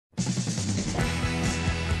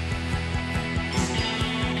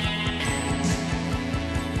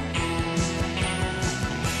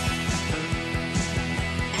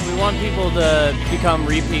want people to become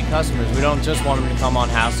repeat customers. We don't just want them to come on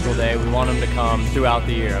Haskell Day. We want them to come throughout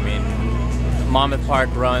the year. I mean, Monmouth Park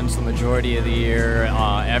runs the majority of the year.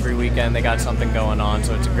 Every weekend they got something going on,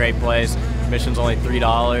 so it's a great place. Admission's only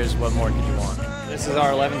 $3. What more could you want? This is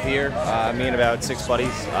our 11th year. Me and about 6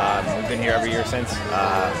 buddies. We've been here every year since.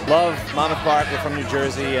 Love Monmouth Park. We're from New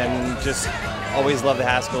Jersey, and just always love the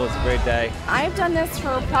Haskell. It's a great day. I've done this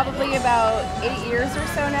for probably about 8 years or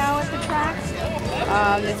so now at the track.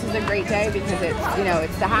 This is a great day because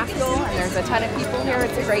it's the Haskell, and there's a ton of people here.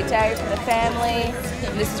 It's a great day for the family.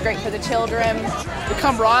 And this is great for the children. The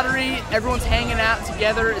camaraderie, everyone's hanging out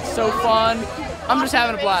together. It's so fun. I'm just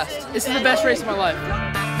having a blast. This is the best race of my life.